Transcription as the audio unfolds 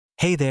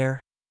Hey there,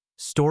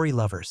 story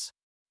lovers.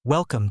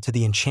 Welcome to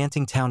the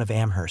enchanting town of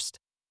Amherst,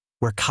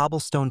 where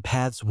cobblestone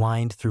paths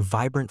wind through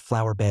vibrant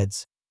flower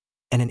beds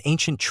and an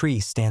ancient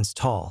tree stands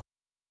tall,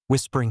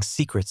 whispering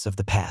secrets of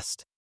the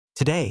past.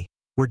 Today,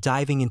 we're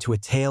diving into a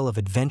tale of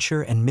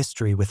adventure and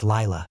mystery with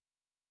Lila,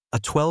 a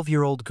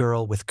 12-year-old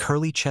girl with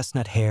curly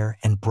chestnut hair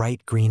and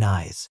bright green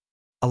eyes.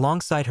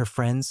 Alongside her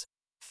friends,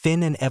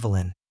 Finn and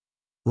Evelyn,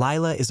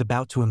 Lila is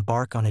about to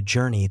embark on a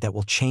journey that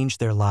will change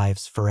their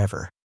lives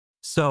forever.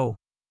 So,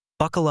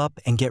 buckle up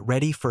and get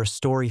ready for a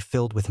story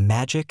filled with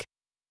magic,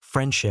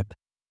 friendship,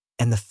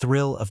 and the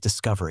thrill of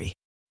discovery.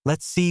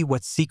 Let's see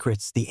what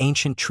secrets the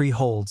ancient tree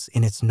holds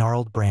in its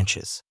gnarled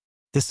branches.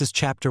 This is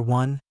Chapter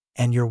 1,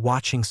 and you're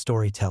watching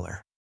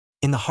Storyteller.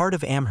 In the heart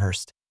of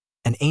Amherst,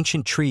 an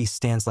ancient tree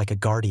stands like a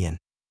guardian,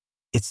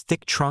 its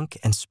thick trunk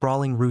and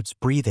sprawling roots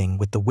breathing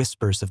with the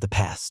whispers of the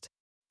past.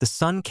 The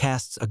sun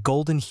casts a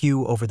golden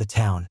hue over the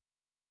town,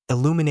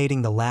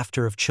 illuminating the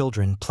laughter of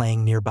children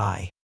playing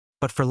nearby.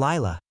 But for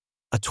Lila,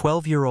 a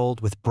 12-year-old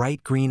with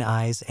bright green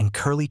eyes and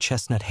curly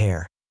chestnut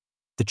hair,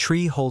 the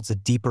tree holds a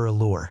deeper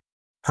allure.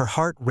 Her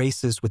heart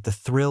races with the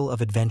thrill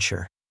of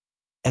adventure,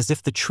 as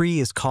if the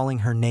tree is calling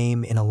her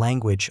name in a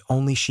language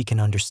only she can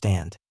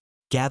understand.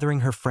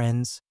 Gathering her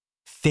friends,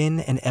 Finn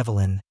and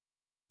Evelyn,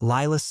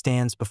 Lila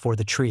stands before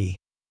the tree,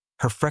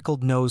 her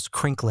freckled nose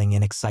crinkling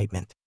in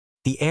excitement.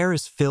 The air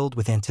is filled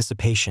with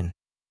anticipation,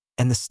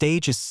 and the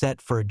stage is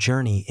set for a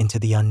journey into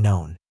the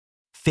unknown.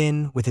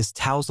 Finn, with his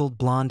tousled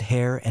blonde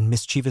hair and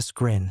mischievous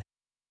grin,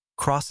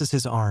 crosses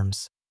his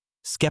arms,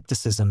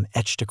 skepticism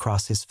etched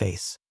across his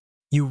face.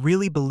 "You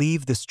really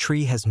believe this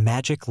tree has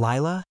magic,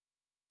 Lila?"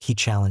 he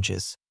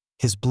challenges,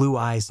 his blue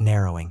eyes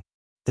narrowing.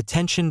 The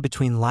tension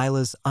between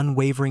Lila's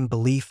unwavering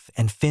belief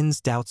and Finn's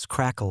doubts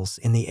crackles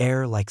in the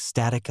air like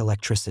static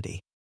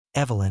electricity.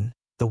 Evelyn,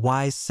 the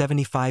wise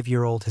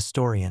 75-year-old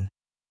historian,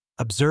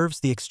 observes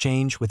the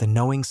exchange with a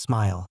knowing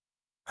smile,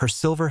 her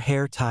silver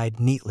hair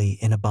tied neatly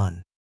in a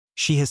bun.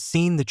 She has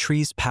seen the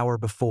tree's power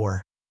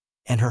before,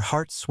 and her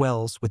heart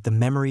swells with the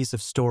memories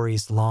of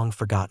stories long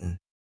forgotten.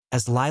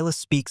 As Lila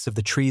speaks of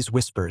the tree's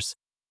whispers,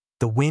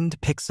 the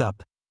wind picks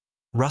up,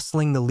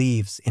 rustling the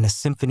leaves in a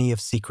symphony of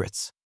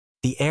secrets.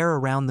 The air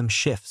around them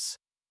shifts,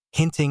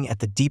 hinting at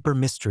the deeper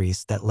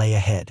mysteries that lay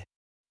ahead.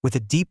 With a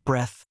deep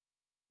breath,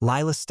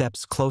 Lila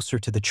steps closer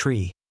to the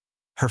tree,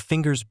 her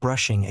fingers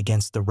brushing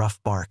against the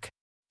rough bark.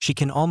 She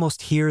can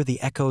almost hear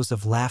the echoes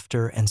of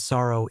laughter and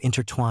sorrow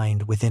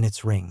intertwined within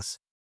its rings.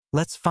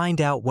 "Let's find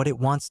out what it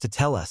wants to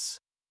tell us,"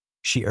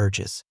 she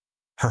urges,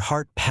 her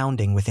heart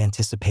pounding with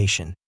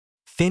anticipation.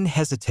 Finn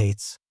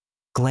hesitates,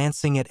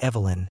 glancing at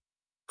Evelyn,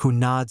 who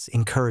nods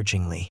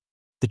encouragingly.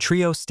 The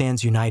trio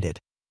stands united,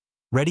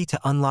 ready to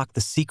unlock the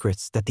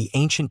secrets that the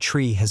ancient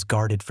tree has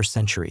guarded for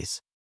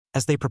centuries.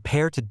 As they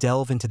prepare to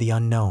delve into the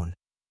unknown,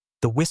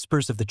 the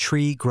whispers of the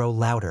tree grow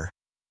louder,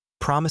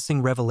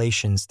 promising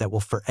revelations that will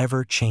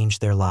forever change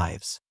their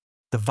lives.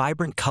 The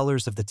vibrant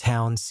colors of the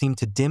town seem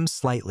to dim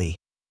slightly,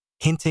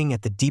 hinting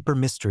at the deeper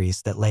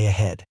mysteries that lay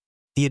ahead.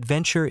 The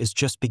adventure is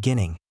just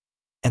beginning,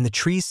 and the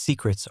tree's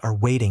secrets are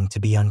waiting to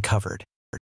be uncovered.